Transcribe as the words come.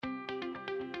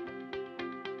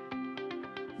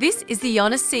This is the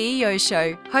Honest CEO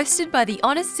Show, hosted by the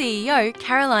Honest CEO,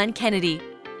 Caroline Kennedy.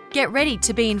 Get ready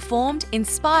to be informed,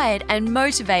 inspired, and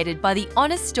motivated by the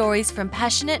honest stories from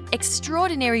passionate,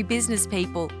 extraordinary business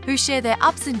people who share their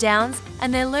ups and downs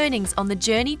and their learnings on the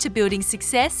journey to building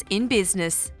success in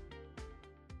business.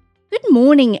 Good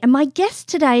morning, and my guest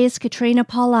today is Catriona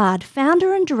Pollard,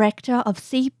 founder and director of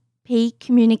CP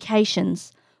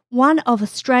Communications, one of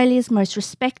Australia's most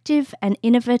respected and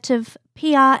innovative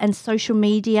PR and social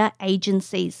media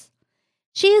agencies.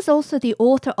 She is also the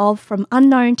author of From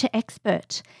Unknown to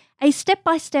Expert, a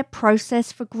step-by-step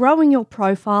process for growing your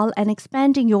profile and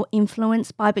expanding your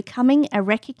influence by becoming a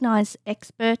recognised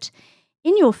expert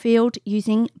in your field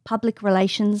using public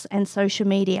relations and social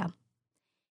media.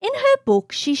 In her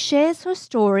book, she shares her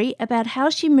story about how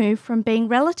she moved from being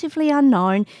relatively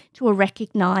unknown to a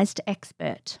recognised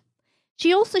expert.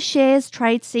 She also shares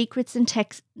trade secrets and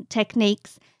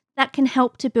techniques that can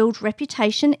help to build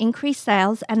reputation, increase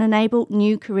sales, and enable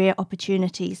new career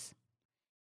opportunities.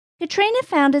 Catriona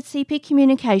founded CP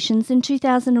Communications in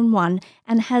 2001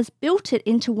 and has built it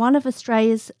into one of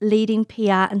Australia's leading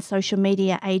PR and social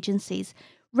media agencies,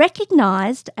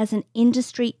 recognised as an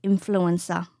industry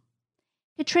influencer.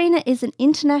 Catriona is an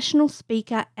international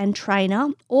speaker and trainer,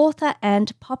 author,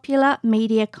 and popular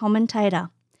media commentator.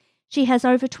 She has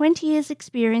over 20 years'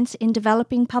 experience in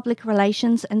developing public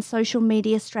relations and social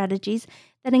media strategies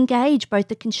that engage both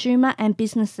the consumer and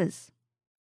businesses.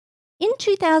 In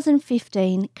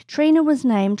 2015, Catriona was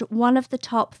named one of the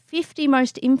top 50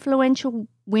 most influential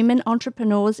women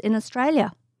entrepreneurs in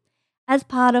Australia as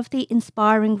part of the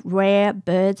Inspiring Rare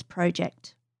Birds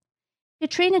project.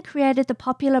 Catriona created the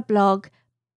popular blog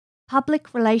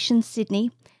Public Relations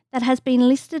Sydney that has been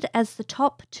listed as the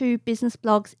top 2 business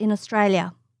blogs in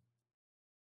Australia.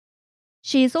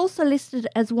 She is also listed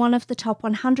as one of the top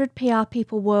 100 PR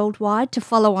people worldwide to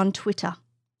follow on Twitter.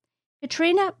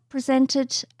 Catriona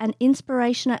presented an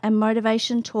inspirational and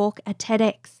motivation talk at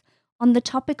TEDx on the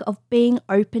topic of being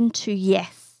open to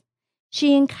yes.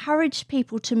 She encouraged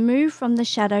people to move from the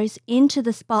shadows into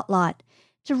the spotlight,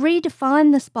 to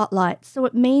redefine the spotlight so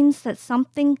it means that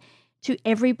something to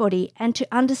everybody, and to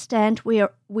understand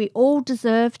we all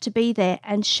deserve to be there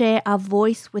and share our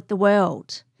voice with the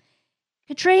world.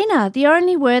 Catriona, the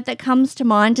only word that comes to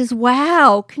mind is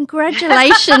wow.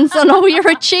 Congratulations on all your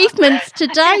achievements to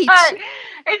date.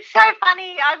 It's so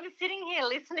funny. I was sitting here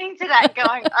listening to that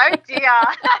going, oh dear.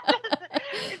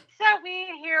 It's so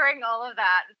weird hearing all of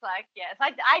that. It's like, yes,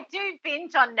 I do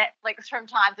binge on Netflix from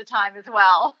time to time as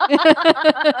well.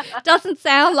 Doesn't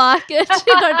sound like it. I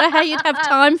don't know how you'd have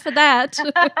time for that.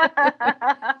 So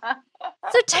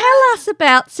tell us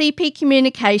about CP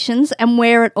Communications and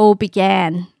where it all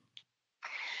began.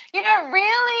 You know,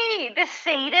 really the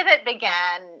seed of it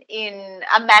began in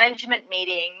a management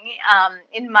meeting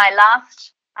in my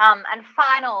last and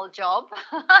final job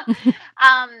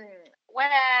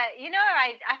where, you know,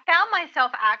 I found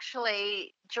myself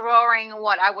actually drawing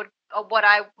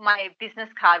my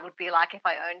business card would be like if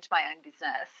I owned my own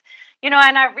business, you know,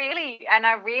 and I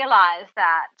realized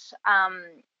that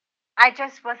it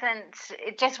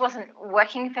just wasn't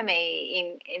working for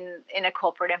me in a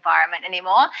corporate environment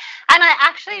anymore. And I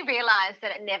actually realized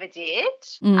that it never did.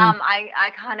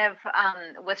 I kind of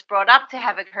was brought up to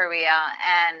have a career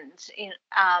and,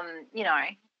 you know,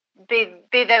 be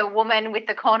the woman with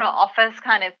the corner office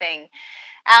kind of thing.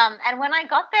 And when I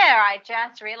got there, I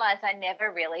just realized I never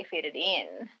really fitted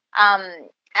in.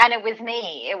 And it was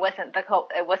me. It wasn't the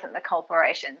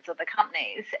corporations or the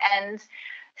companies. And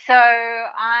so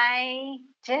I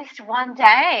just one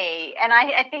day, and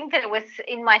I think that it was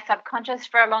in my subconscious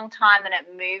for a long time, and it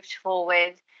moved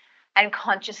forward and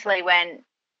consciously went,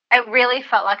 it really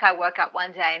felt like I woke up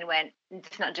one day and went, I'm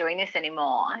just not doing this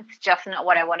anymore. It's just not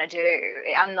what I want to do.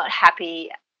 I'm not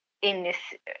happy in this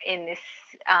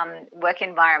work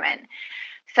environment.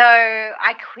 So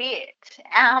I quit,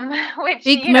 which,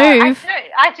 big you know, move.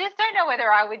 I just don't know whether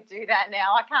I would do that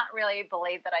now. I can't really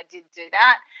believe that I did do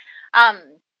that.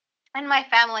 And my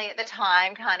family at the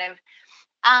time kind of,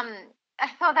 I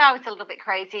thought that I was a little bit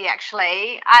crazy,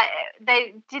 actually.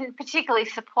 They didn't particularly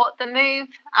support the move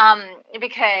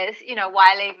because, you know,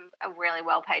 why leave a really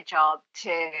well-paid job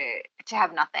to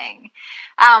have nothing?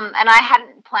 And I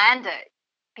hadn't planned it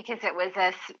because it was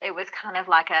kind of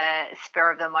like a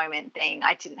spur of the moment thing.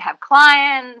 I didn't have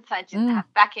clients. I didn't have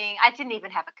backing. I didn't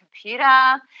even have a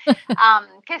computer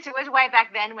because it was way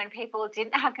back then when people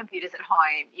didn't have computers at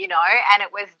home, you know, and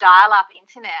it was dial-up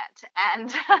internet.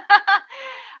 And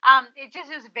it just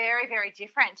was very, very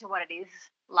different to what it is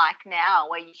like now,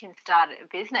 where you can start a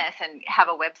business and have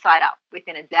a website up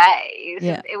within a day.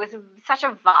 It was such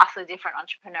a vastly different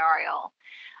entrepreneurial.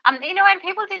 And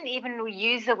people didn't even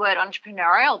use the word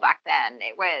entrepreneurial back then.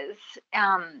 It was,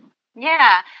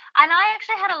 yeah. And I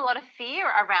actually had a lot of fear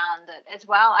around it as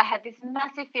well. I had this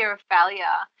massive fear of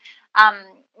failure,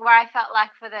 where I felt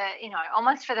like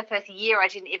almost for the first year, I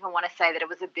didn't even want to say that it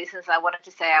was a business. I wanted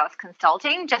to say I was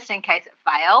consulting just in case it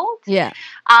failed. Yeah.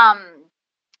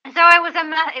 So it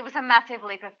was a massive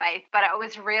leap of faith, but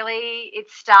it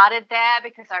started there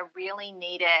because I really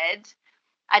needed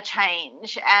a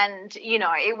change. And,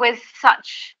 it was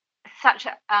such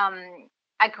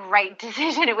a great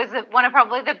decision. It was one of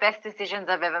probably the best decisions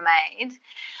I've ever made.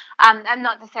 And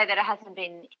not to say that it hasn't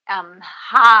been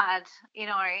hard.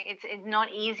 It's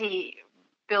not easy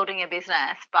building a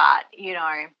business, but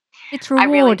it's rewarding.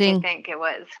 I really do think it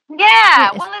was. Yeah.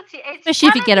 Yes. Well, it's especially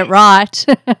if you get it right.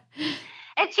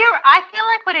 I feel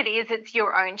like what it is, it's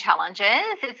your own challenges.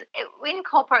 In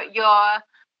corporate, you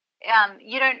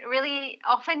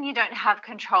don't have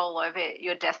control over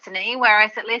your destiny,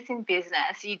 whereas at least in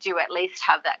business you do at least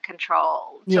have that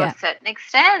control to a certain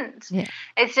extent. Yeah.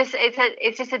 It's just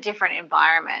a different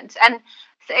environment, and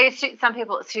so it suits some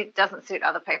people, doesn't suit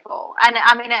other people. And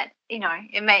I mean,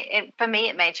 for me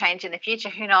it may change in the future.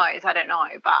 Who knows? I don't know,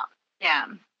 but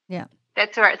yeah.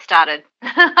 That's where it started.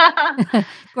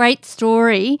 Great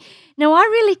story. Now, I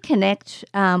really connect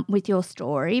with your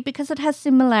story because it has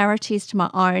similarities to my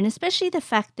own, especially the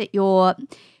fact that you're,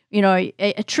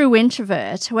 a true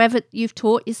introvert. However, you've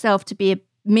taught yourself to be a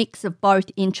mix of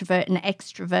both introvert and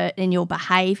extrovert in your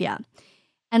behaviour.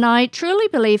 And I truly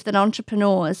believe that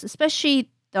entrepreneurs,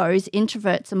 especially those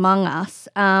introverts among us,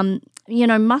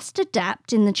 must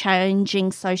adapt in the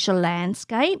changing social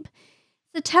landscape.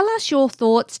 So tell us your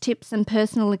thoughts, tips and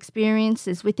personal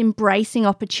experiences with embracing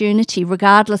opportunity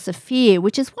regardless of fear,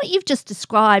 which is what you've just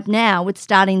described now with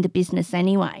starting the business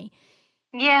anyway.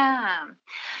 Yeah.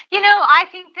 I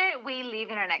think that we live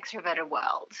in an extroverted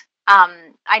world.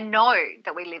 I know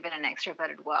that we live in an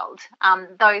extroverted world.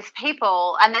 Those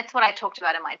people, and that's what I talked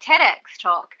about in my TEDx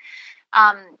talk,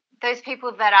 those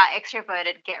people that are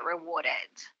extroverted get rewarded.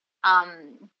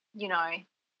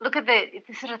 Look at the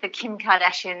sort of the Kim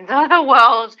Kardashians of the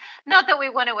world. Not that we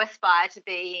want to aspire to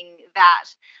being that,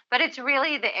 but it's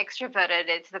really the extroverted.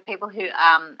 It's the people who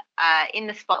are in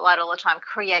the spotlight all the time,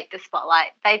 create the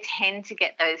spotlight. They tend to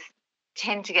get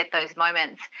those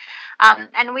moments,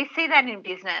 and we see that in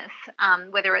business,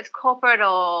 whether it's corporate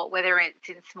or whether it's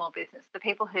in small business. The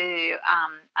people who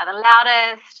are the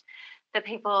loudest, the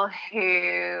people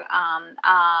who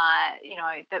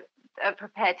are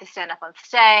prepared to stand up on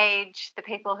stage, the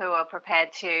people who are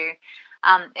prepared to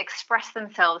express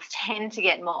themselves tend to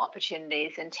get more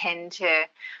opportunities and tend to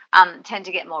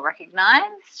get more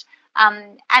recognized.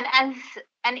 And as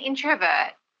an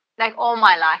introvert, like all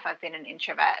my life I've been an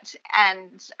introvert,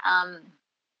 and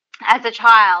as a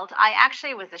child I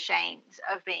actually was ashamed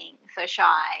of being so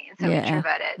shy and so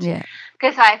introverted,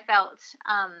 because I felt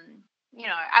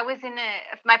I was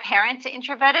my parents are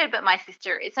introverted, but my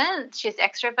sister isn't. She's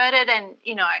extroverted, and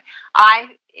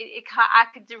I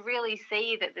could really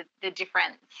see that the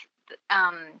difference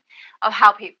of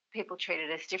how people treated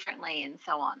us differently, and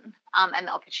so on, and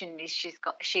the opportunities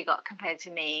she got compared to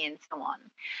me, and so on.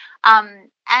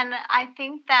 And I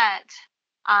think that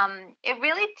it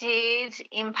really did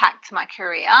impact my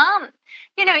career,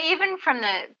 even from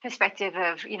the perspective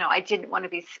of, I didn't want to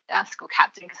be a school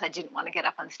captain because I didn't want to get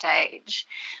up on stage,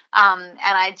 and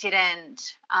I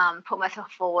didn't put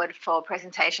myself forward for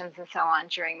presentations and so on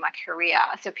during my career,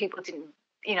 so people didn't,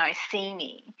 see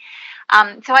me.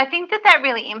 So I think that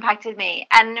really impacted me,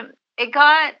 and it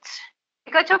got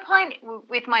to a point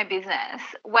with my business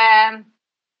where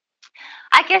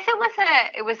I guess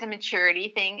it was a maturity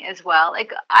thing as well.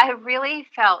 Like, I really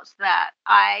felt that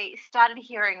I started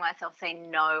hearing myself say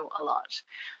no a lot.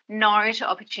 No to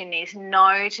opportunities,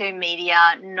 no to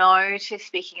media, no to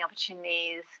speaking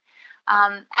opportunities.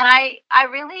 And I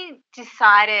really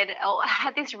decided, or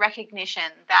had this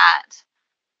recognition that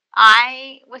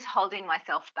I was holding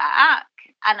myself back,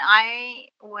 and I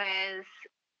was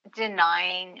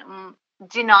denying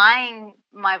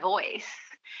my voice.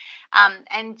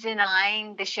 And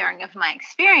denying the sharing of my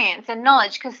experience and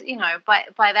knowledge, because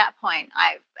by that point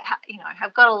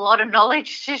I've got a lot of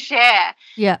knowledge to share.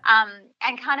 Yeah.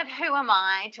 And kind of, who am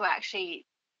I to actually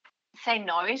say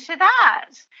no to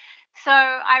that? So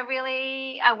I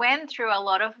went through a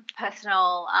lot of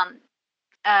personal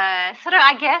sort of,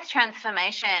 I guess,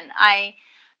 transformation. I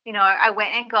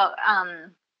went and got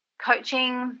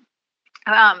coaching.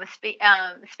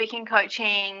 speaking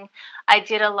coaching. I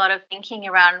did a lot of thinking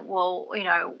around, well,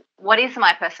 what is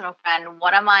my personal brand?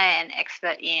 What am I an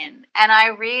expert in? And I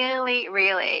really,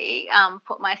 really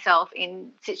put myself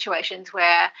in situations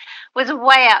where I was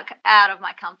way out of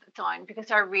my comfort zone, because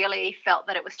I really felt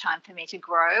that it was time for me to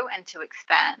grow and to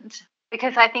expand.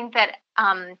 Because I think that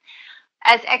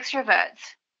as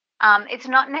extroverts, it's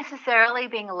not necessarily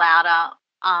being louder.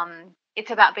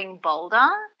 It's about being bolder.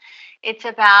 It's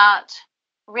about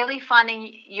really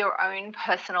finding your own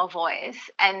personal voice,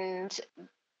 and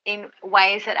in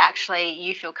ways that actually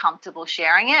you feel comfortable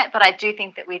sharing it. But I do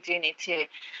think that we do need to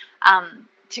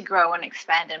grow and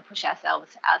expand and push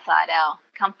ourselves outside our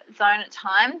comfort zone at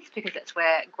times, because that's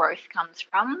where growth comes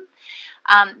from.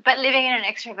 But living in an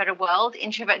extroverted world,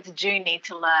 introverts do need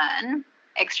to learn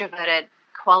extroverted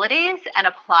qualities and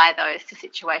apply those to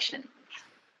situations.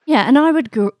 Yeah, and I would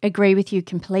agree with you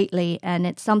completely, and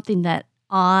it's something that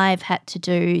I've had to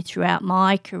do throughout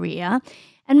my career.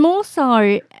 And more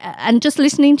so, and just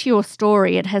listening to your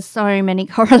story, it has so many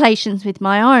correlations with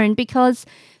my own, because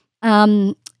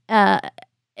in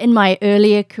my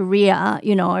earlier career,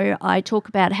 I talk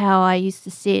about how I used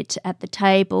to sit at the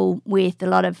table with a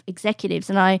lot of executives,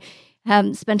 and I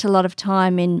spent a lot of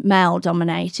time in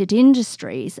male-dominated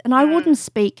industries, and I wouldn't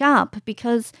speak up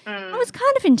because I was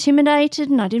kind of intimidated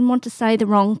and I didn't want to say the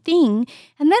wrong thing.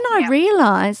 And then I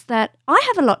realised that I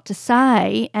have a lot to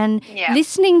say, and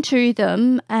listening to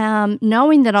them,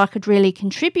 knowing that I could really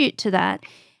contribute to that.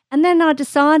 And then I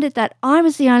decided that I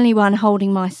was the only one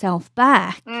holding myself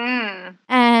back.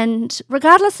 And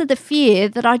regardless of the fear,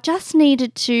 that I just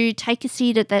needed to take a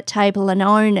seat at that table and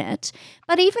own it.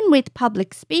 But even with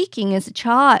public speaking as a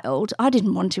child, I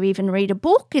didn't want to even read a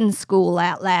book in school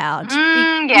out loud.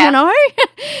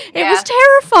 It was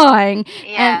terrifying.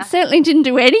 And certainly didn't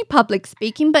do any public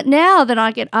speaking. But now that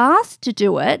I get asked to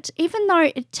do it, even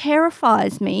though it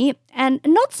terrifies me, and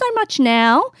not so much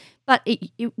now, but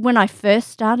when I first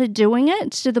started doing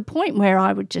it, to the point where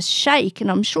I would just shake,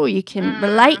 and I'm sure you can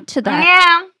relate to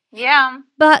that. Yeah.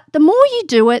 But the more you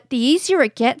do it, the easier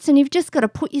it gets, and you've just got to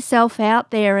put yourself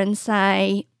out there and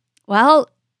say, well,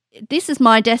 this is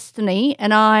my destiny,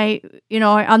 and I'm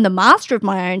the master of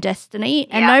my own destiny,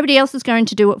 and nobody else is going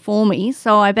to do it for me,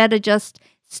 so I better just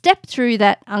step through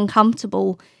that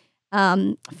uncomfortable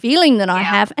feeling that I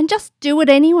have and just do it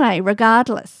anyway,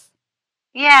 regardless.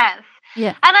 Yes.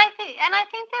 Yeah. And I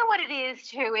think that what it is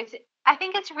too is, I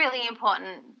think it's really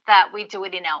important that we do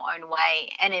it in our own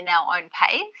way and in our own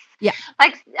pace. Yeah.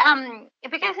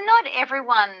 Because not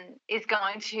everyone is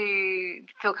going to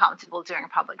feel comfortable doing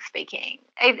public speaking.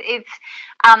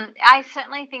 I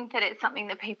certainly think that it's something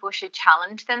that people should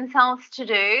challenge themselves to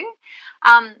do.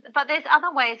 But there's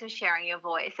other ways of sharing your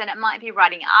voice, and it might be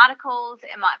writing articles,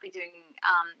 it might be doing,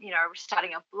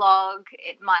 starting a blog,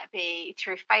 it might be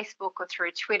through Facebook or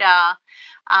through Twitter.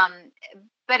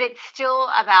 But it's still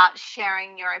about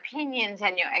sharing your opinions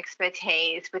and your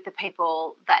expertise with the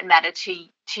people that matter to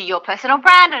your personal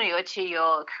brand, or to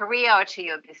your career, or to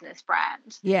your business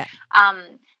brand. Yeah.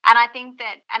 And I think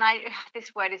that,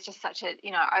 this word is just such a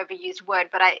overused word,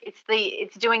 but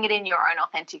it's doing it in your own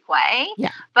authentic way.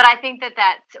 Yeah. But I think that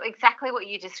that's exactly what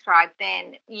you described.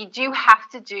 Then you do have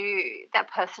to do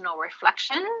that personal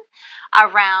reflection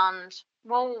around,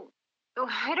 well,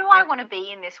 who do I want to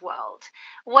be in this world?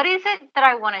 What is it that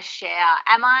I want to share?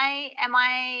 Am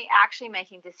I actually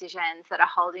making decisions that are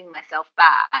holding myself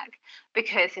back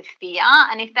because of fear?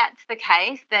 And if that's the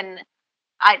case, then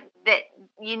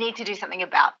you need to do something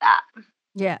about that.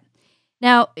 Yeah.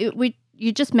 Now,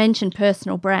 you just mentioned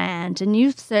personal brand, and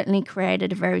you've certainly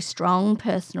created a very strong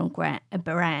personal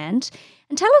brand.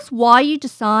 And tell us why you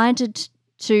decided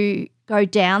to go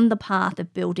down the path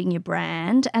of building your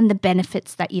brand and the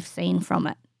benefits that you've seen from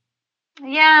it.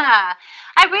 Yeah,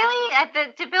 I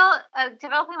really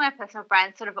developing my personal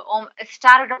brand sort of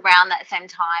started around that same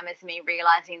time as me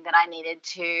realizing that I needed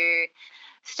to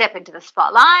step into the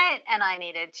spotlight, and I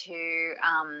needed to,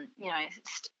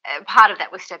 part of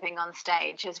that was stepping on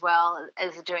stage as well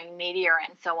as doing media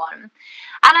and so on. And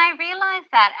I realized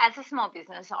that as a small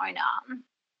business owner,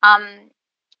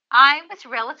 I was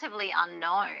relatively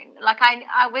unknown. Like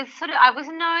I was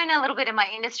known a little bit in my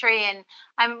industry, and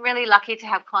I'm really lucky to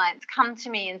have clients come to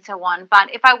me and so on.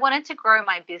 But if I wanted to grow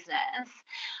my business,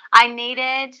 I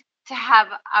needed to have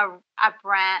a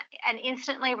brand, an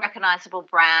instantly recognizable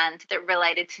brand that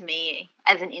related to me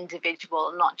as an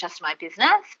individual, not just my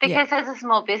business. Because as a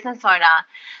small business owner,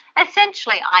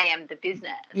 essentially I am the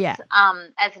business. Yeah.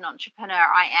 As an entrepreneur,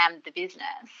 I am the business.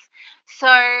 So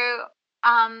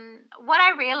what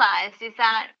I realized is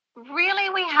that really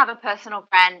we have a personal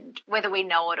brand whether we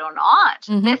know it or not.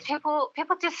 Mm-hmm. There's people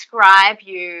describe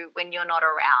you when you're not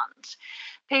around.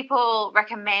 People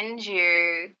recommend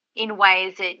you in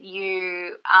ways that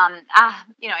you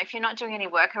if you're not doing any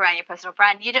work around your personal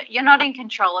brand, you're not in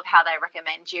control of how they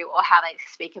recommend you or how they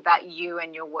speak about you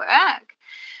and your work.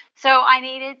 So I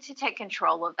needed to take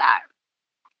control of that.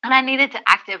 And I needed to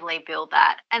actively build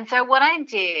that. And so what I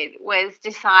did was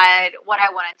decide what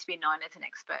I wanted to be known as an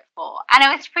expert for. And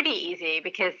it was pretty easy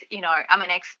because, I'm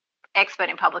an expert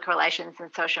in public relations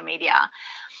and social media.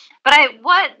 But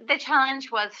what the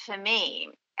challenge was for me,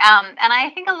 and I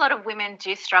think a lot of women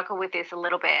do struggle with this a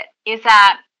little bit, is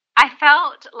that I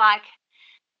felt like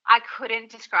I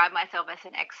couldn't describe myself as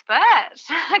an expert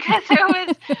because who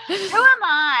am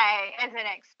I as an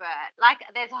expert? Like,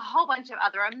 there's a whole bunch of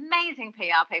other amazing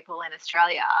PR people in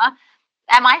Australia.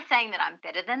 Am I saying that I'm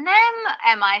better than them?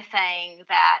 Am I saying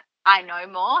that I know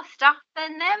more stuff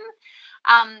than them?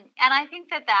 And I think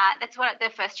that's what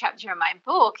the first chapter in my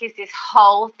book is, this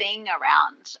whole thing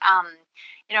around,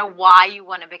 why you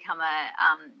want to become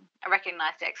a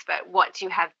recognized expert. What do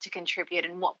you have to contribute,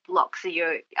 and what blocks are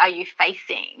you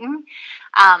facing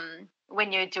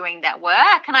when you're doing that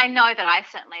work? And I know that I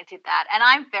certainly did that, and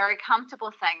I'm very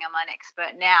comfortable saying I'm an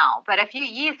expert now. But a few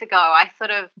years ago, I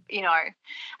sort of, and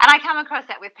I come across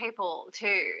that with people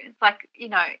too. It's like,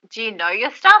 do you know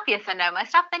your stuff? Yes, I know my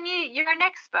stuff. Then you're an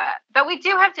expert. But we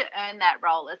do have to earn that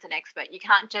role as an expert. You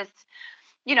can't just,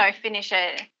 finish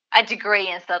a degree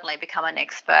and suddenly become an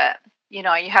expert. You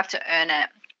have to earn it.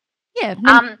 Yeah,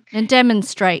 and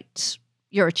demonstrate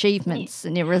your achievements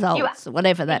and your results, or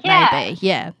whatever that may be.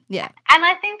 Yeah. And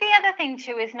I think the other thing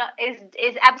too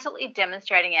is absolutely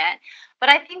demonstrating it. But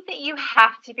I think that you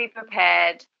have to be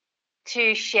prepared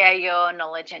to share your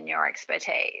knowledge and your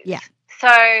expertise. Yeah. So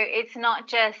it's not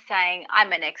just saying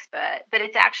I'm an expert, but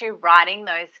it's actually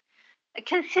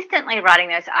consistently writing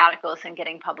those articles and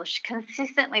getting published,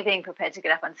 consistently being prepared to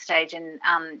get up on stage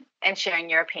and sharing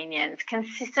your opinions,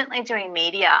 consistently doing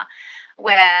media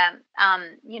where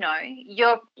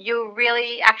you're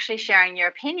really actually sharing your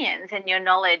opinions and your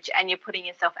knowledge, and you're putting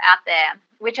yourself out there,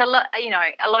 which a lot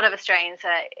of Australians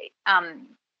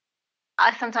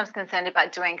are sometimes concerned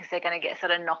about doing because they're going to get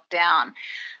sort of knocked down.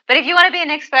 But if you want to be an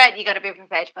expert, you got to be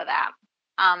prepared for that.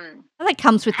 Well, that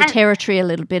comes with the territory a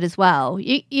little bit as well.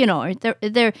 There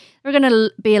are going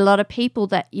to be a lot of people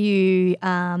that you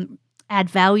add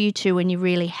value to and you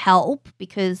really help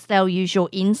because they'll use your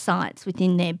insights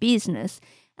within their business.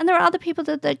 And there are other people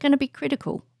that are going to be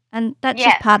critical, and that's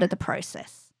just part of the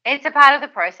process. It's a part of the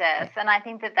process, and I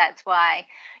think that's why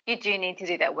you do need to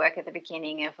do that work at the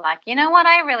beginning of, like, you know what,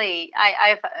 I've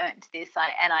earned this,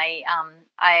 and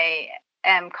I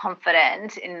am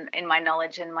confident in my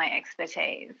knowledge and my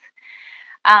expertise.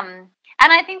 And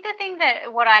I think the thing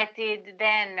that what I did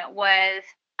then was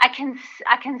I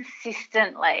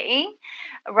consistently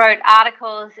wrote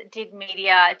articles, did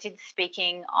media, did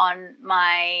speaking on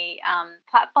my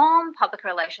platform, public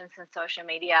relations and social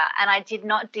media, and I did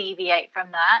not deviate from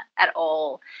that at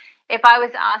all. If I was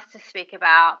asked to speak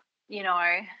about,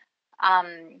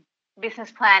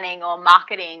 business planning or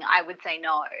marketing, I would say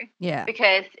no. Yeah.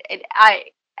 Because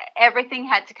everything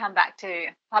had to come back to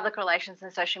public relations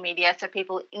and social media, so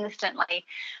people instantly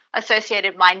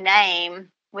associated my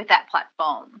name with that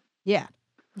platform. Yeah,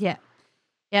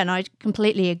 and I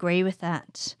completely agree with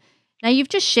that. Now, you've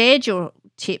just shared your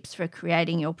tips for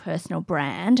creating your personal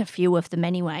brand, a few of them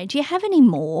anyway. Do you have any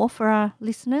more for our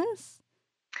listeners?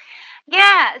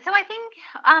 Yeah, so I think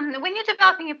when you're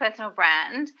developing your personal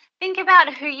brand, think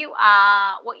about who you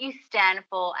are, what you stand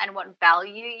for, and what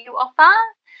value you offer.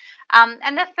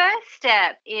 And the first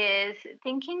step is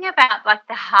thinking about, like,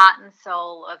 the heart and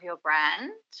soul of your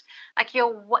brand, like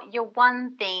your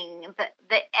one thing,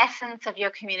 the essence of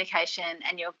your communication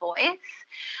and your voice.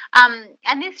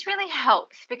 And this really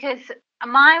helps because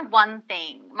my one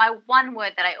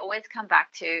word that I always come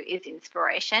back to is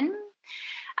inspiration.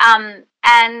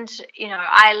 And,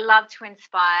 I love to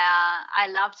inspire. I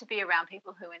love to be around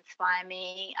people who inspire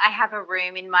me. I have a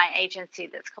room in my agency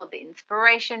that's called the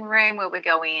Inspiration Room, where we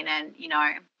go in and,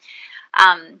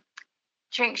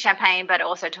 drink champagne, but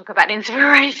also talk about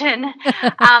inspiration.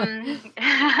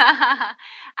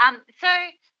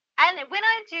 And when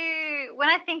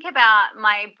I think about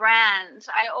my brand,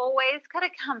 I always kind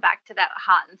of come back to that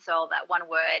heart and soul. That one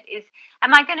word is: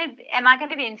 Am I going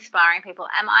to be inspiring people?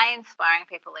 Am I inspiring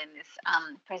people in this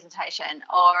presentation,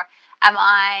 or am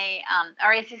I?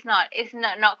 Or is this not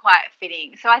quite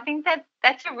fitting? So I think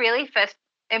that's a really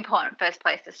important first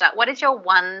place to start. What is your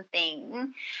one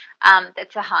thing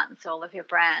that's the heart and soul of your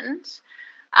brand?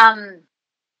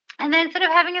 And then sort of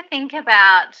having a think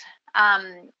about,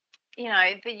 you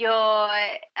know,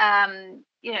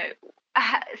 you know,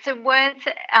 so words,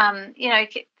 you know,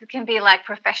 can be like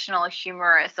professional,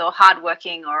 humorous, or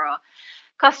hardworking, or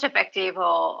cost effective,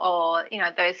 or you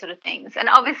know, those sort of things. And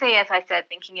obviously, as I said,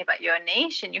 thinking about your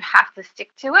niche, and you have to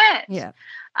stick to it. Yeah.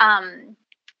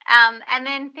 And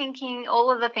then thinking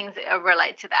all of the things that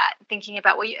relate to that, thinking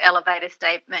about what your elevator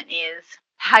statement is,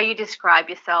 how you describe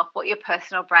yourself, what your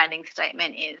personal branding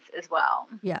statement is as well.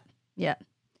 Yeah. Yeah.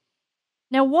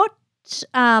 Now, what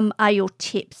are your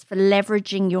tips for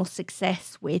leveraging your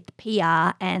success with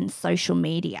PR and social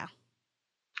media?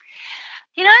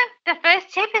 You know, the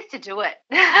first tip is to do it.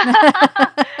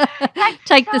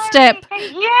 Take the step.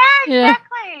 Yeah,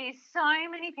 exactly. So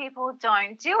many people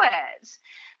don't do it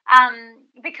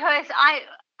because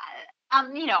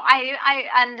you know, I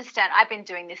understand. I've been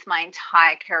doing this my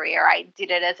entire career. I did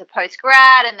it as a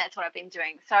post-grad, and that's what I've been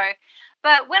doing. So,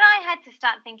 but when I had to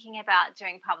start thinking about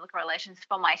doing public relations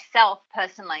for myself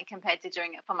personally compared to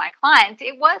doing it for my clients,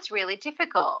 it was really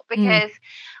difficult because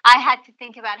I had to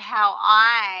think about how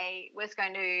I was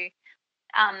going to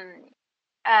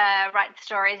write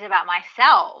stories about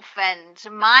myself and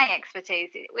my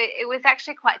expertise. It was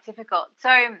actually quite difficult. So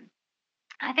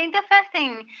I think the first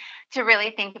thing to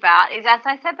really think about is, as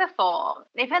I said before,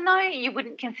 even though you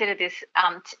wouldn't consider this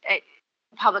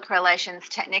public relations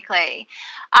technically,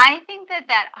 I think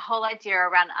that whole idea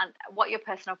around what your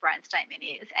personal brand statement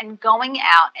is, and going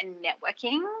out and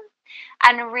networking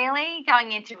and really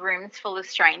going into rooms full of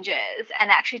strangers and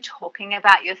actually talking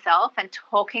about yourself and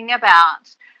talking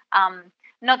about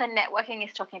not that networking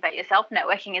is talking about yourself,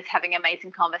 networking is having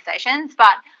amazing conversations,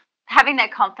 but having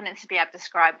that confidence to be able to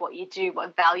describe what you do,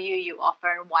 what value you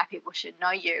offer, and why people should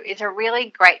know you is a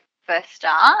really great first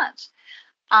start.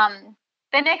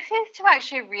 The next is to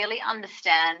actually really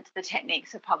understand the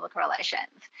techniques of public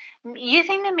relations.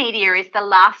 Using the media is the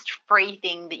last free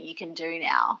thing that you can do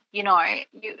now. You know,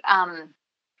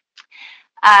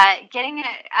 getting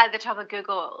it at the top of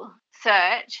Google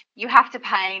search, you have to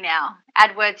pay now.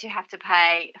 AdWords, you have to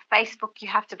pay. Facebook, you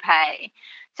have to pay.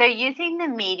 So using the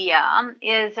media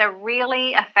is a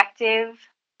really effective,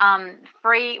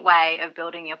 free way of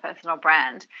building your personal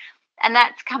brand. And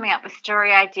that's coming up with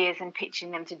story ideas and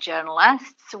pitching them to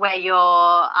journalists, where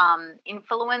your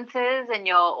influencers and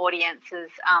your audiences,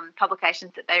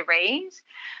 publications that they read.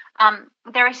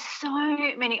 There are so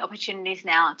many opportunities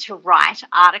now to write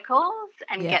articles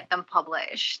and get them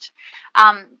published.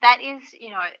 That is, you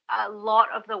know, a lot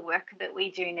of the work that we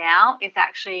do now is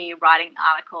actually writing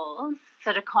articles,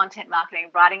 sort of content marketing,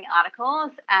 writing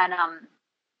articles, and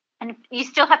you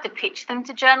still have to pitch them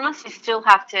to journalists. You still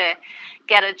have to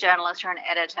get a journalist or an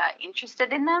editor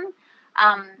interested in them.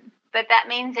 But that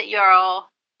means that you're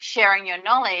sharing your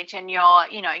knowledge and you're,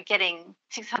 you know, getting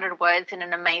 600 words in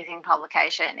an amazing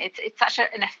publication. It's such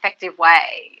an effective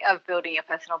way of building your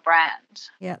personal brand.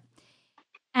 Yeah.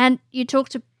 And you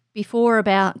talked before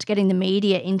about getting the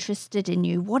media interested in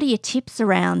you. What are your tips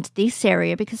around this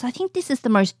area? Because I think this is the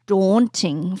most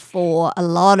daunting for a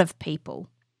lot of people.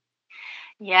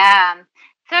 Yeah.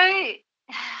 So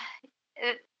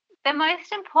the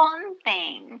most important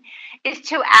thing is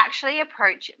to actually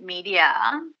approach media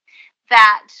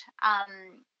that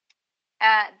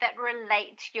that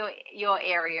relate to your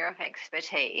area of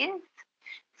expertise.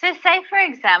 So say, for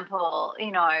example, you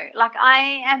know, like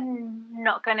I am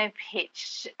not going to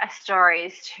pitch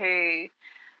stories to,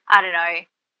 I don't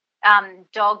know,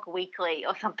 Dog Weekly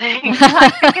or something,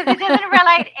 because it doesn't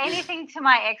relate anything to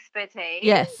my expertise.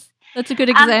 Yes, that's a good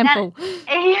example.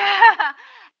 Yeah,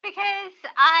 because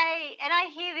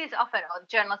I hear this often, or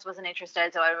journalist wasn't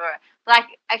interested, or whatever. Like,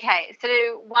 okay,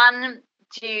 so one,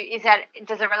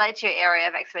 does it relate to your area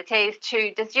of expertise?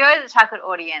 Two, does your target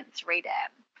audience read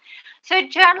it? So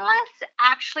journalists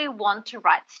actually want to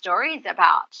write stories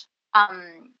about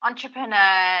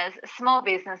entrepreneurs, small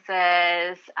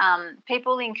businesses,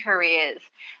 people in careers.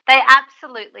 They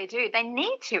absolutely do. They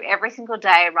need to every single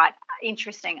day write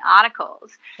interesting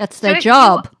articles. That's their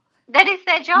job. That is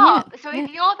their job. Yeah, so if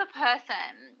you're the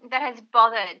person that has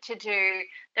bothered to do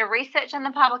the research on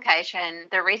the publication,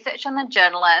 the research on the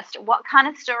journalist, what kind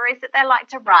of stories that they like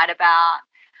to write about,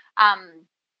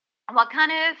 what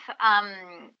kind of,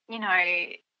 you know,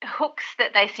 hooks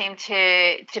that they seem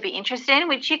to be interested in,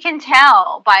 which you can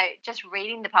tell by just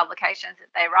reading the publications that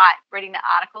they write, reading the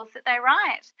articles that they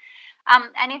write.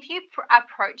 And if you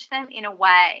approach them in a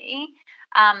way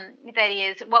that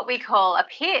is what we call a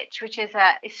pitch, which is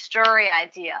a story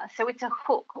idea. So it's a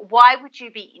hook. Why would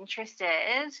you be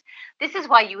interested? This is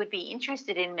why you would be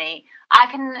interested in me. I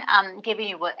can give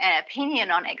you an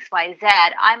opinion on X, Y, Z.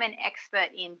 I'm an expert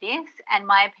in this, and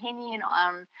my opinion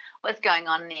on what's going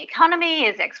on in the economy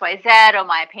is X, Y, Z, or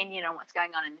my opinion on what's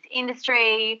going on in this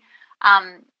industry.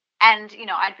 And, you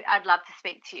know, I'd love to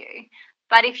speak to you.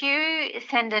 But if you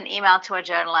send an email to a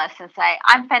journalist and say,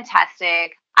 I'm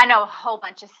fantastic, I know a whole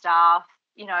bunch of stuff,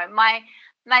 you know, my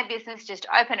business just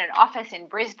opened an office in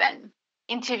Brisbane,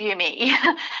 interview me.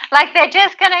 Like, they're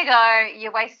just going to go,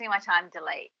 you're wasting my time,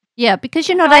 delete. Yeah, because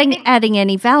you're not adding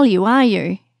any value, are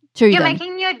you, to them?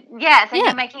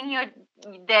 You're making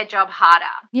their job harder.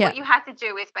 Yeah. What you have to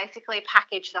do is basically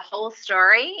package the whole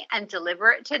story and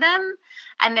deliver it to them,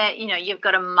 and then, you know, you've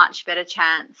got a much better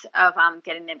chance of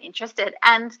getting them interested.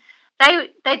 And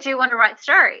they do want to write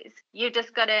stories. You've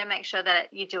just got to make sure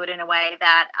that you do it in a way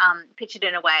that pitch it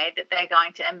in a way that they're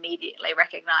going to immediately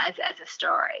recognize as a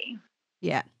story.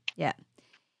 Yeah, yeah.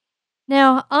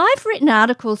 Now, I've written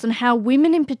articles on how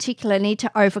women in particular need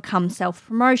to overcome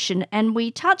self-promotion, and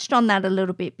we touched on that a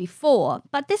little bit before,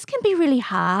 but this can be really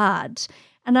hard.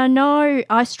 And I know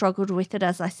I struggled with it,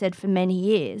 as I said, for many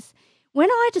years. When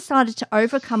I decided to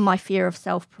overcome my fear of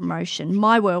self-promotion,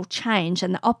 my world changed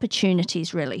and the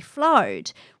opportunities really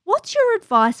flowed. What's your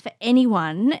advice for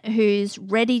anyone who's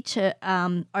ready to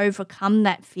overcome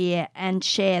that fear and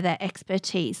share their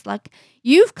expertise? Like,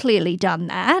 you've clearly done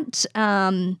that.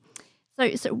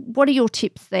 So what are your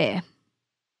tips there?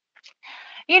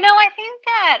 You know, I think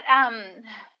that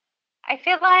I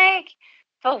feel like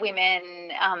for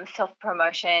women,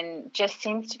 self-promotion just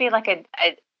seems to be like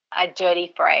a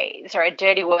dirty phrase or a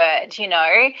dirty word, you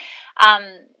know.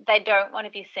 They don't want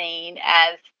to be seen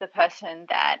as the person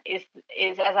that is,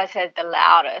 as I said, the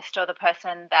loudest, or the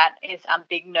person that is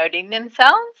big noting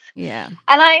themselves. Yeah. And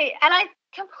I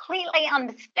completely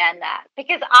understand that,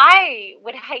 because I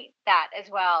would hate that as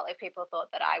well if people thought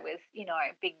that I was, you know,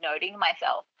 big noting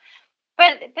myself.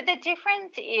 But the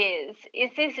difference is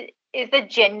the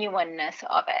genuineness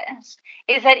of it.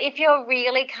 Is that if you're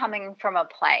really coming from a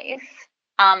place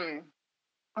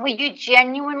where you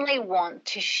genuinely want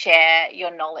to share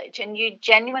your knowledge, and you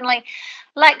genuinely,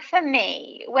 like for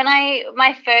me, when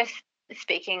my first big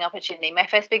speaking opportunity,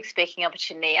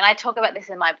 and I talk about this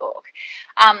in my book,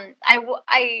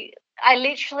 I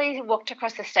literally walked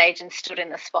across the stage and stood in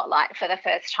the spotlight for the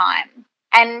first time.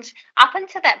 And up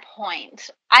until that point,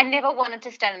 I never wanted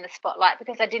to stand in the spotlight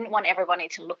because I didn't want everybody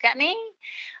to look at me.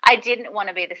 I didn't want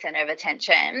to be the center of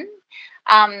attention.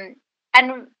 And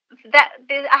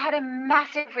I had a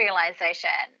massive realization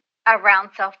around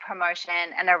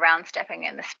self-promotion and around stepping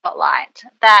in the spotlight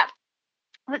that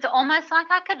was almost like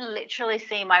I could literally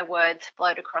see my words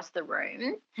float across the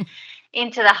room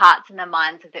into the hearts and the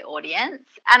minds of the audience.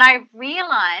 And I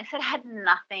realized it had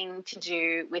nothing to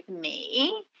do with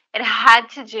me. It had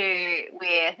to do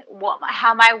with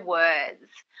how my words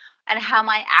and how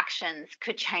my actions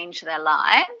could change their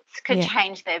lives, could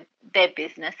change their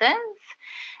businesses.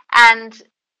 And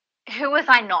who was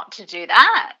I not to do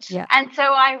that? Yeah. And so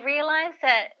I realized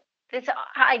that this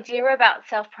idea about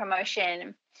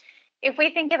self-promotion, if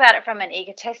we think about it from an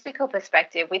egotistical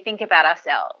perspective, we think about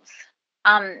ourselves.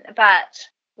 But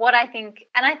what I think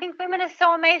women are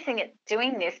so amazing at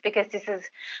doing this, because this is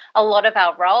a lot of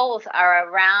our roles are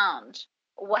around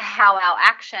how our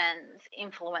actions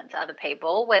influence other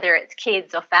people, whether it's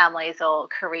kids or families or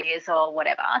careers or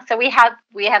whatever. So we have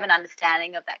an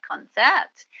understanding of that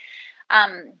concept.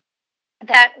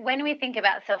 That when we think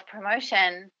about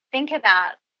self-promotion, think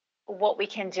about what we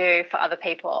can do for other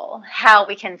people, how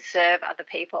we can serve other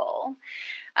people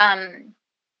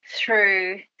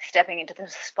through stepping into the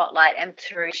spotlight and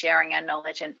through sharing our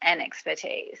knowledge and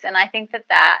expertise. And I think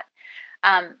that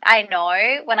I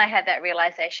know when I had that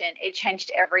realization, it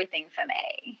changed everything for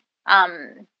me.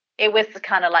 It was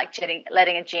kind of like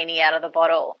letting a genie out of the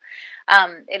bottle.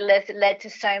 It led to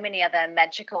so many other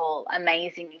magical,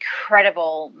 amazing,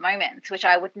 incredible moments, which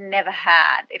I would never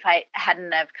had if I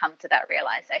hadn't have come to that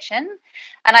realization.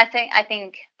 And I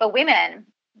think for women,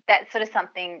 that's sort of some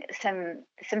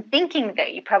thinking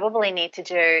that you probably need to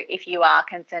do if you are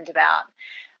concerned about,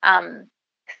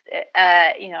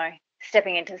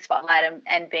 stepping into the spotlight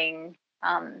and being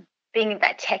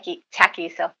that tacky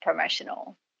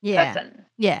self-promotional person.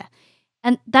 Yeah.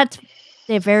 And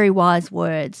they're very wise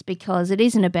words, because it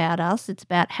isn't about us. It's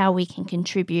about how we can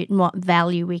contribute and what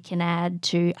value we can add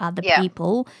to other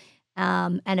people,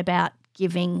 and about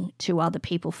giving to other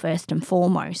people first and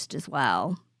foremost as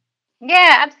well.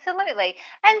 Yeah, absolutely.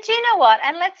 And do you know what?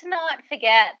 And let's not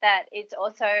forget that it's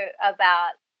also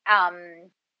about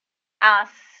us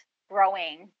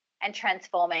growing and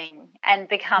transforming and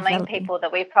becoming Developing. people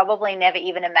that we probably never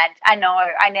even imagined. I know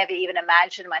I never even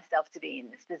imagined myself to be in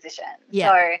this position.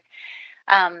 Yeah.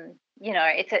 So,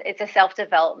 it's a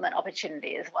self-development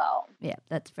opportunity as well. Yeah,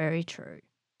 that's very true.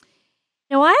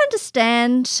 Now, I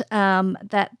understand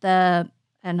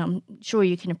and I'm sure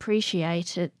you can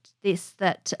appreciate it,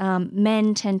 that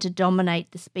men tend to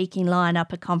dominate the speaking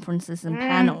lineup at conferences and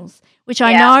panels, which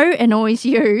I Yeah. know annoys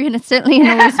you, and it certainly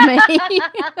annoys me.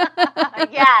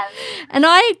 Yes. And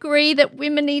I agree that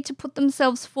women need to put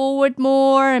themselves forward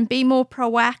more and be more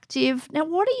proactive. Now,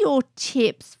 what are your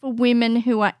tips for women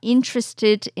who are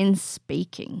interested in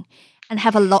speaking and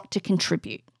have a lot to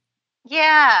contribute?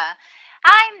 Yeah.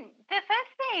 The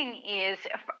first thing is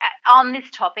on this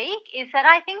topic is that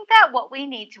I think that what we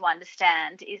need to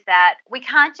understand is that we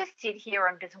can't just sit here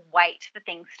and just wait for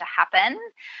things to happen.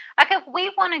 Like if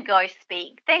we want to go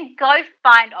speak, then go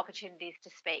find opportunities to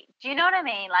speak. Do you know what I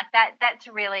mean? Like that's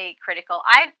really critical.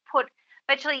 I've put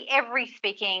virtually every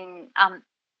speaking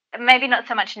maybe not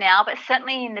so much now, but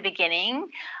certainly in the beginning,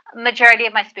 majority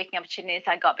of my speaking opportunities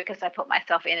I got because I put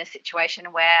myself in a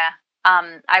situation where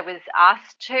I was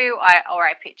asked to, or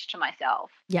I pitched to myself.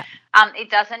 Yeah.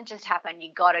 It doesn't just happen.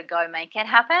 You got to go make it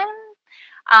happen.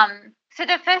 So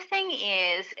the first thing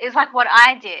is like what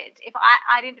I did. If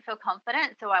I didn't feel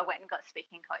confident, so I went and got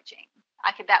speaking coaching.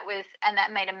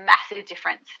 That made a massive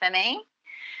difference for me.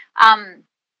 And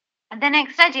the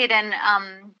next I did, and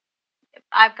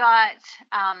I've got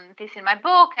this in my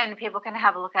book, and people can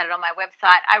have a look at it on my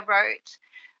website. I wrote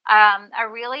a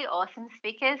really awesome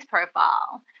speaker's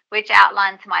profile, which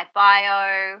outlines my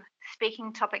bio,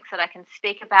 speaking topics that I can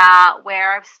speak about,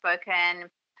 where I've spoken.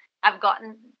 I've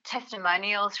gotten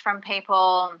testimonials from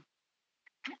people.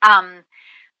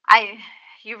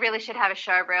 You really should have a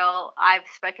show reel. I've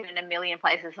spoken in a million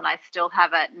places and I still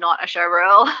have it not a show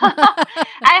reel.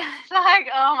 It's like,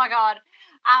 oh my God.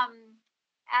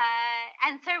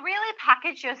 And so really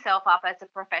package yourself up as a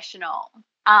professional.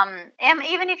 And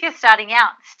even if you're starting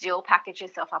out, still package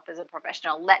yourself up as a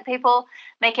professional. Let people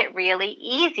make it really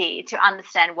easy to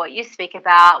understand what you speak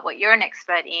about, what you're an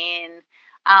expert in,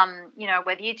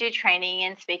 whether you do training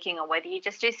in speaking or whether you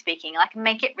just do speaking, like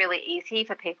make it really easy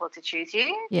for people to choose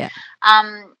you. Yeah.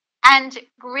 And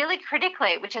really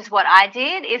critically, which is what I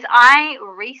did, is I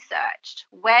researched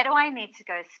where do I need to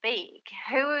go speak?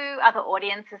 Who are the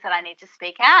audiences that I need to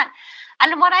speak at?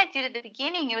 And what I did at the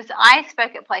beginning was I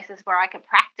spoke at places where I could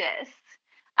practice,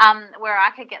 where I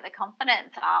could get the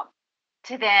confidence up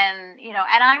to then,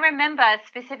 and I remember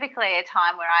specifically a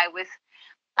time where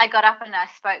I got up and I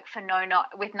spoke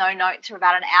with no notes for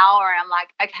about an hour, and I'm like,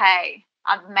 okay,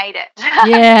 I've made it.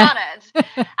 Yeah. I've done it.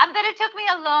 But it took me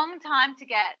a long time to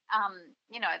get,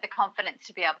 the confidence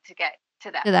to be able to get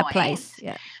to that point. Place.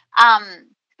 Yeah.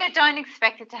 But don't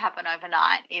expect it to happen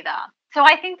overnight either. So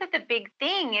I think that the big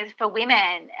thing is for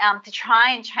women to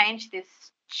try and change this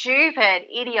stupid,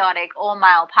 idiotic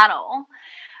all-male panel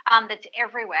that's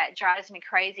everywhere. It drives me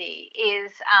crazy.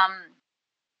 Is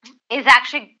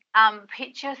actually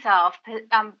pitch yourself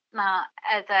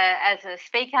as a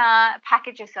speaker,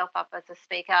 package yourself up as a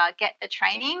speaker, get the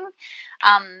training,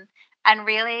 and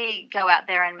really go out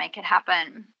there and make it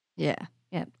happen. Yeah,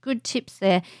 good tips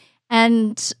there.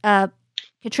 And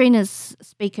Catriona's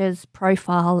speaker's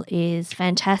profile is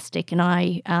fantastic, and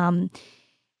I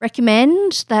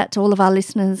recommend that all of our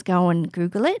listeners go and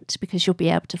Google it because you'll be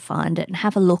able to find it and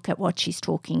have a look at what she's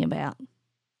talking about.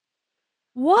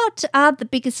 What are the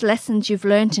biggest lessons you've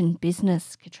learnt in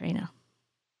business, Catriona?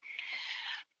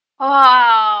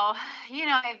 Oh,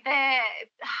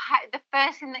 the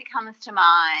first thing that comes to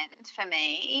mind for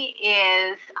me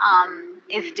is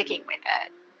sticking with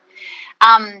it.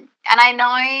 And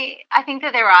I think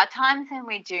that there are times when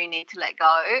we do need to let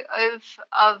go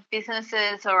of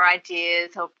businesses or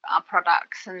ideas or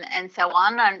products and so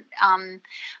on. And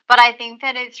but I think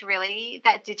that it's really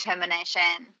that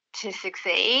determination to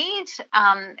succeed.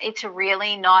 It's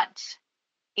really not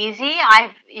easy.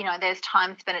 There's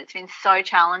times when it's been so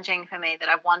challenging for me that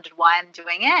I've wondered why I'm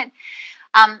doing it.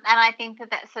 And I think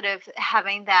that sort of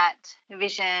having that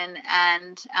vision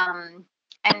and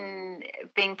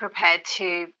being prepared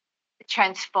to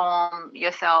transform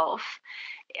yourself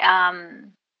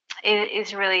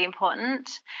is really important.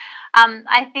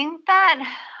 I think that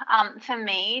for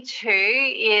me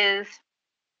too is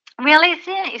really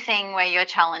seeing where your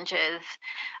challenges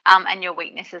and your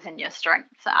weaknesses and your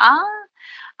strengths are.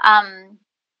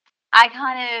 I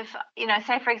kind of,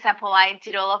 say for example, I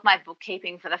did all of my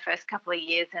bookkeeping for the first couple of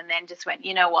years and then just went,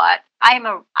 you know what? I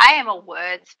am a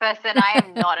words person. I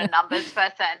am not a numbers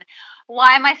person.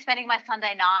 Why am I spending my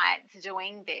Sunday nights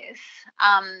doing this?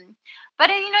 But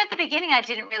at the beginning, I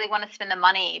didn't really want to spend the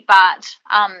money, but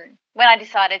when I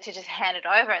decided to just hand it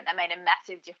over, that made a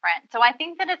massive difference. So I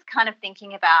think that it's kind of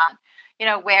thinking about,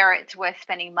 where it's worth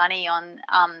spending money on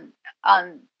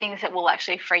things that will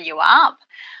actually free you up.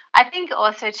 I think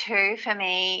also too for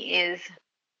me is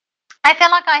I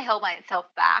feel like I held myself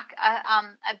back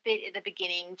a bit at the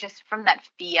beginning just from that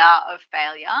fear of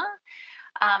failure.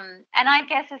 And I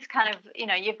guess it's kind of,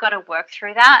 you've got to work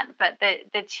through that. But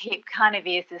the tip kind of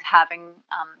is having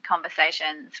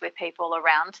conversations with people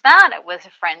around that. It was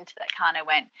a friend that kind of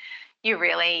went, you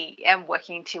really are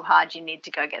working too hard. You need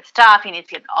to go get staff. You need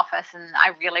to get an office. And I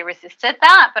really resisted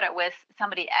that. But it was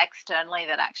somebody externally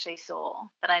that actually saw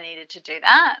that I needed to do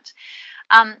that.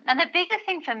 And the biggest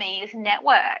thing for me is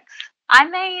networks. I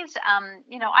made,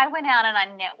 I went out and I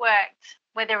networked,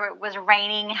 whether it was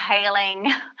raining,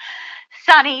 hailing,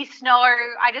 sunny, snow,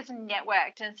 I just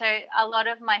networked. And so a lot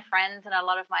of my friends and a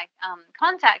lot of my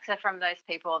contacts are from those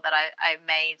people that I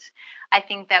made. I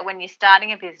think that when you're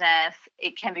starting a business,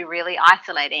 it can be really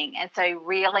isolating. And so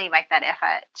really make that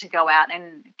effort to go out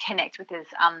and connect with as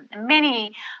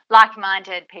many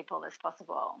like-minded people as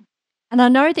possible. And I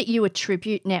know that you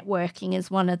attribute networking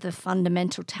as one of the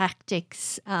fundamental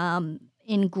tactics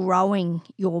in growing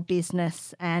your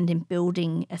business and in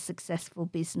building a successful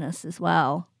business as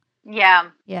well. Yeah,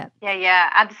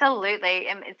 absolutely.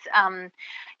 And it's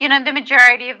the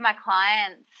majority of my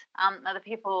clients, other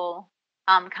people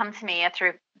come to me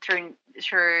through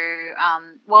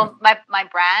my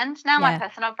brand now, my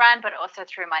personal brand, but also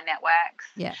through my networks.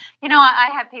 Yeah,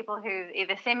 I have people who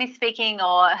either see me speaking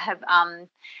or have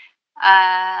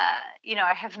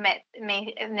have met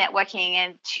me networking,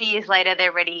 and 2 years later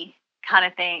they're ready, kind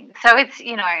of thing. So it's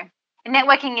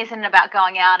networking isn't about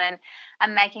going out and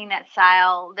making that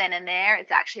sale then and there.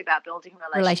 It's actually about building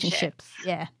relationships.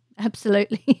 Yeah,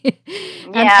 absolutely.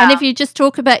 And if you just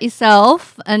talk about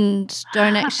yourself and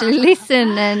don't actually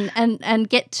listen and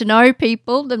get to know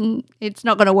people, then it's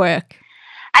not going to work.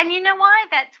 And you know why?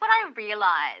 That's what I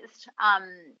realised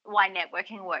why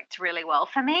networking worked really well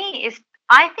for me is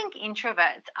I think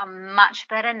introverts are much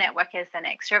better networkers than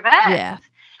extroverts. Yeah.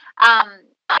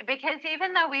 Because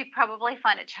even though we probably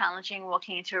find it challenging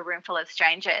walking into a room full of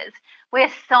strangers,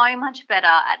 we're so much better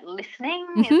at listening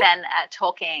than at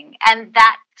talking. And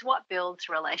that's what builds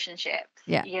relationships,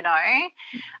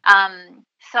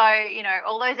 So,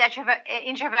 all those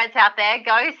introverts out there,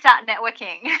 go start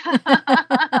networking.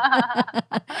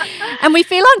 And we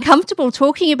feel uncomfortable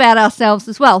talking about ourselves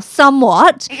as well,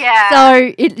 somewhat.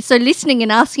 Yeah. So listening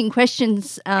and asking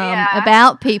questions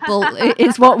about people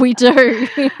is what we do.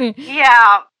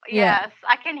 Yeah. Yes,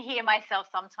 I can hear myself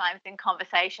sometimes in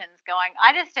conversations going,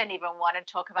 I just don't even want to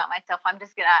talk about myself. I'm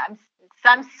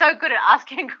so good at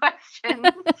asking questions.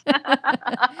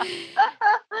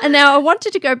 And now I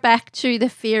wanted to go back to the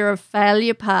fear of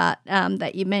failure part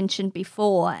that you mentioned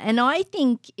before. And I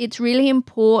think it's really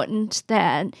important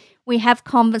that we have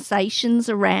conversations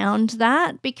around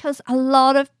that because a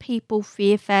lot of people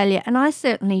fear failure. And I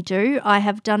certainly do. I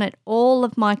have done it all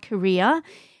of my career.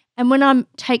 And when I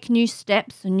take new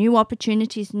steps and new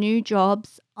opportunities, new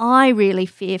jobs, I really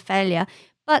fear failure.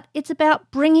 But it's about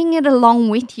bringing it along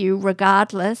with you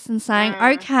regardless and saying,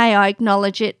 okay, I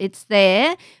acknowledge it, it's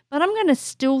there, but I'm going to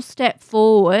still step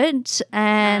forward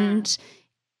and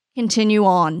continue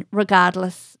on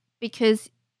regardless because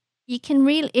it can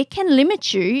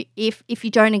limit you if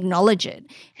you don't acknowledge it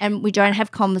and we don't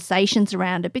have conversations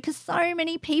around it because so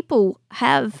many people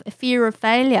have a fear of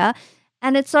failure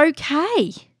and it's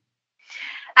okay.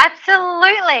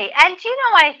 Absolutely. And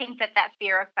I think that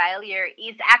fear of failure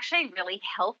is actually really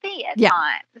healthy at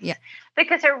times. Yeah.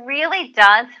 Because it really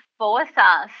does force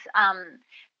us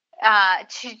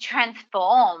to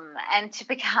transform and to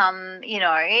become,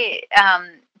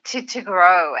 to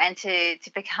grow and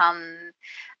to become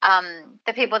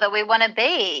the people that we want to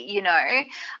be,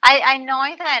 I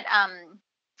know that,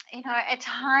 at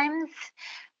times,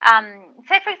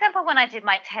 say, for example, when I did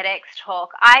my TEDx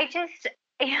talk,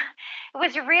 it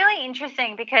was really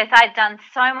interesting because I'd done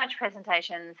so much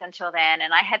presentations until then,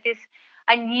 and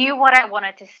I knew what I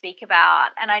wanted to speak about,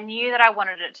 and I knew that I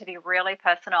wanted it to be really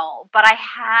personal, but I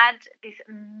had this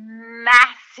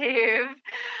massive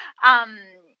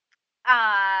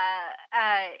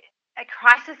a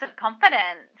crisis of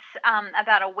confidence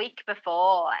about a week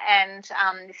before, and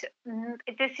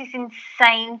this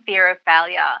insane fear of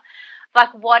failure.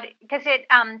 Like what? Because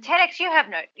TEDx,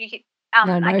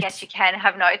 No I notes. guess you can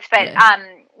have notes, but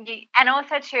and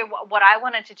also too, what I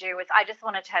wanted to do was I just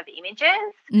wanted to have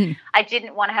images. I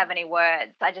didn't want to have any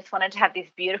words. I just wanted to have these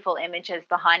beautiful images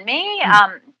behind me.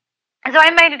 So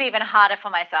I made it even harder for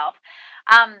myself.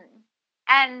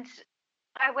 And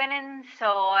I went and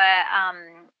saw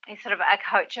sort of a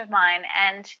coach of mine,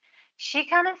 and she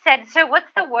kind of said, so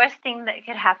what's the worst thing that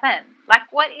could happen?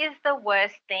 Like, what is the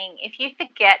worst thing? If you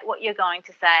forget what you're going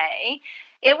to say,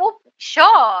 it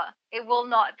will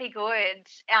not be good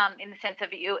in the sense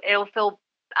of it'll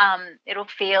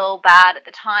feel bad at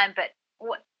the time, but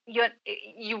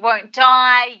you won't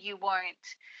die, you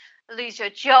won't lose your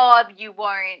job, you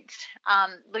won't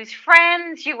lose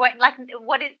friends, you won't, like,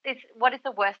 what is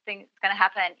the worst thing that's going to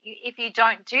happen? If you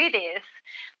don't do this,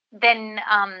 then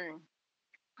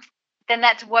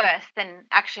that's worse than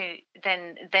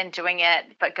doing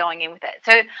it, but going in with it.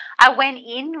 So I went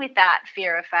in with that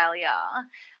fear of failure.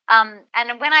 And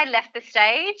when I left the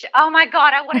stage, oh my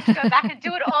God, I wanted to go back and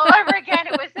do it all over again.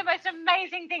 It was the most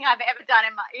amazing thing I've ever done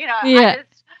in my, Yeah.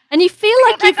 And you feel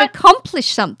like you've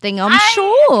accomplished something, I'm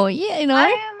sure. Yeah, Oh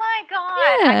my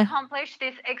God. I accomplished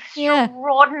this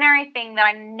extraordinary thing that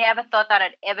I never thought that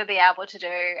I'd ever be able to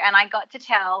do. And I got to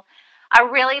tell a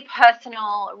really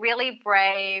personal, really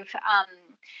brave,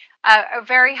 a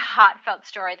very heartfelt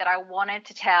story that I wanted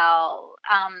to tell,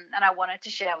 and I wanted to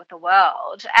share with the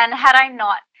world. And had I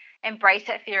not embraced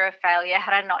that fear of failure,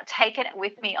 had I not taken it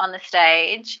with me on the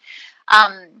stage,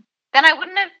 then I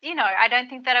wouldn't have, I don't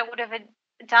think that I would have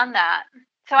done that.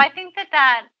 So I think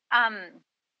that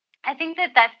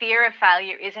fear of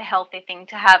failure is a healthy thing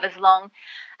to have, as long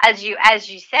as you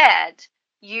said,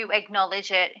 you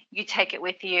acknowledge it, you take it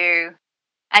with you,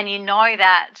 and you know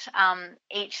that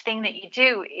each thing that you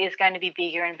do is going to be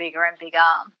bigger and bigger and bigger,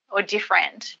 or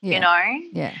different,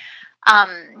 Yeah.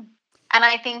 And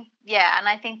I think,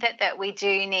 that we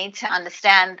do need to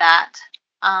understand that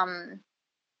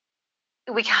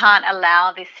we can't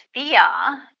allow this fear.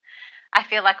 I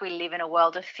feel like we live in a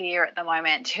world of fear at the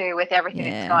moment too, with everything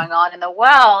that's going on in the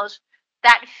world.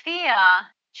 That fear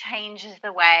changes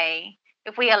the way,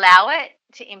 if we allow it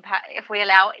to impact, if we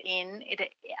allow it in,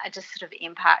 it just sort of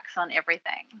impacts on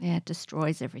everything. Yeah, it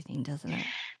destroys everything, doesn't it?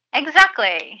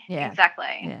 Exactly. Yeah.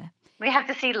 Exactly. Yeah. We have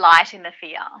to see light in the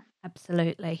fear.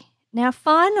 Absolutely. Now,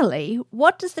 finally,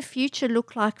 what does the future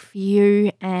look like for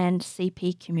you and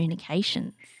CP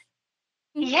Communications?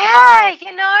 Yeah, I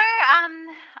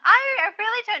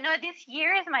really don't know. This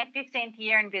year is my 15th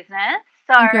year in business.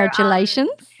 So congratulations.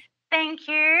 Thank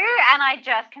you. And I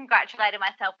just congratulated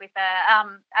myself with a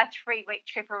 3-week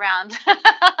trip around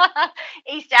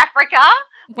East Africa.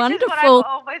 Wonderful. Which is what I've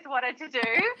always wanted to do.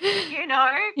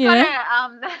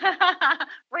 Gotta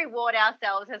reward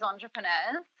ourselves as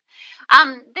entrepreneurs.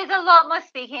 There's a lot more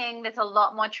speaking. There's a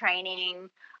lot more training.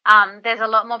 There's a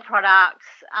lot more products.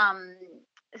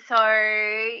 So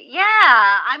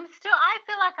I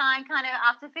feel like I'm kind of,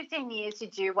 after 15 years, you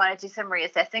do want to do some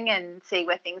reassessing and see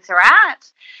where things are at.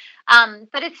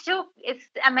 But it's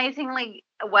amazingly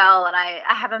well, and I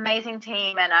have an amazing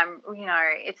team, and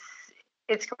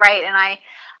it's great. And I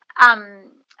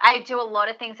do a lot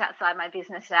of things outside my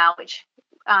business now, which,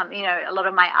 a lot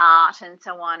of my art and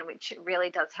so on, which really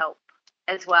does help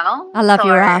as well. I love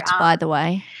your art, by the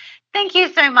way. Thank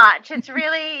you so much. That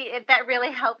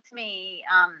really helped me,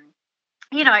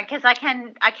 because I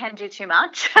can do too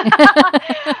much. And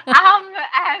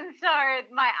so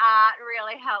my art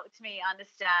really helped me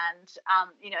understand,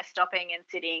 stopping and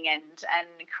sitting and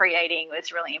creating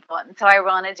was really important. So I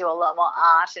want to do a lot more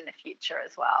art in the future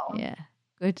as well. Yeah,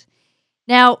 good.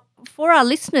 Now, for our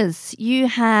listeners, you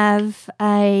have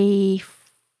a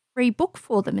free book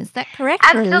for them. Is that correct?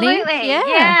 Absolutely.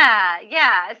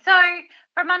 Yeah. So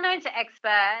From Unknown to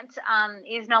Expert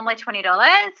is normally $20,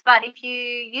 but if you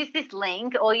use this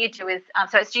link, all you do is,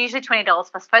 so it's usually $20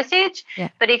 plus postage,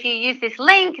 but if you use this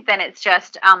link, then it's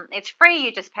just, it's free,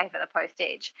 you just pay for the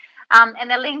postage. And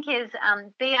the link is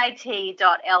bit.ly,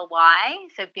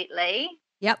 so bit.ly,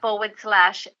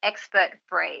 /expert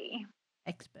free.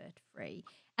 Expert free.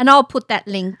 And I'll put that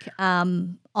link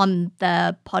on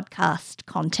the podcast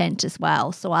content as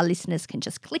well, so our listeners can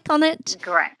just click on it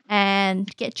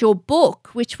and get your book,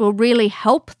 which will really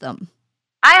help them.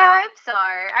 I hope so.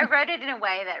 I wrote it in a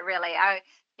way that really,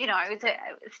 it was a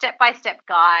step-by-step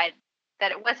guide,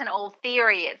 that it wasn't all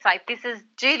theory. It's like, do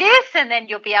this, and then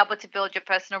you'll be able to build your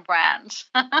personal brand.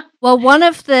 Well, one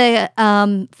of the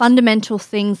fundamental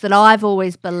things that I've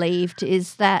always believed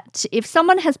is that if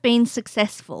someone has been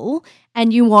successful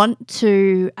and you want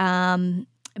to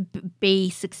be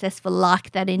successful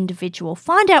like that individual,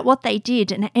 find out what they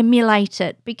did and emulate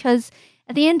it, because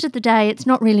at the end of the day, it's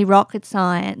not really rocket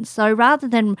science. So rather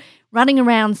than running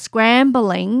around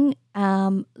scrambling,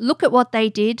 look at what they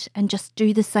did and just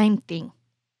do the same thing.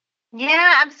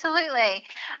 Yeah, absolutely.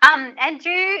 And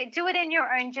do it in your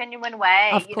own genuine way.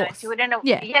 Of course. Do it in a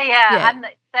Yeah.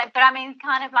 But I mean,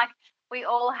 kind of like we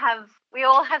all have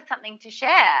something to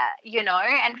share,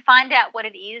 and find out what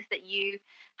it is that you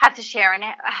have to share and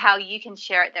how you can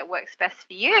share it that works best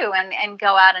for you, and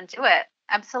go out and do it.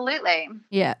 Absolutely.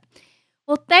 Yeah.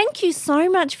 Well, thank you so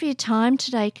much for your time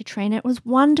today, Catriona. It was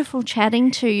wonderful chatting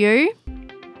to you.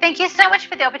 Thank you so much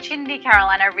for the opportunity,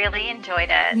 Caroline. I really enjoyed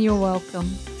it. You're welcome.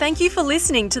 Thank you for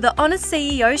listening to the Honest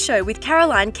CEO Show with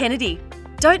Caroline Kennedy.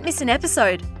 Don't miss an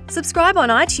episode. Subscribe on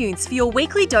iTunes for your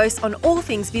weekly dose on all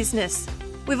things business.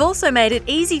 We've also made it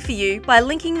easy for you by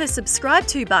linking the subscribe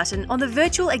to button on the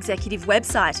Virtual Executive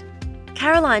website.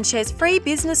 Caroline shares free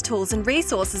business tools and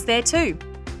resources there too.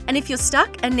 And if you're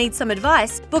stuck and need some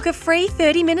advice, book a free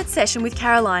 30-minute session with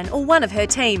Caroline or one of her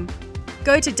team.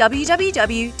 Go to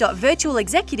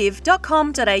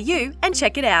www.virtualexecutive.com.au and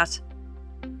check it out.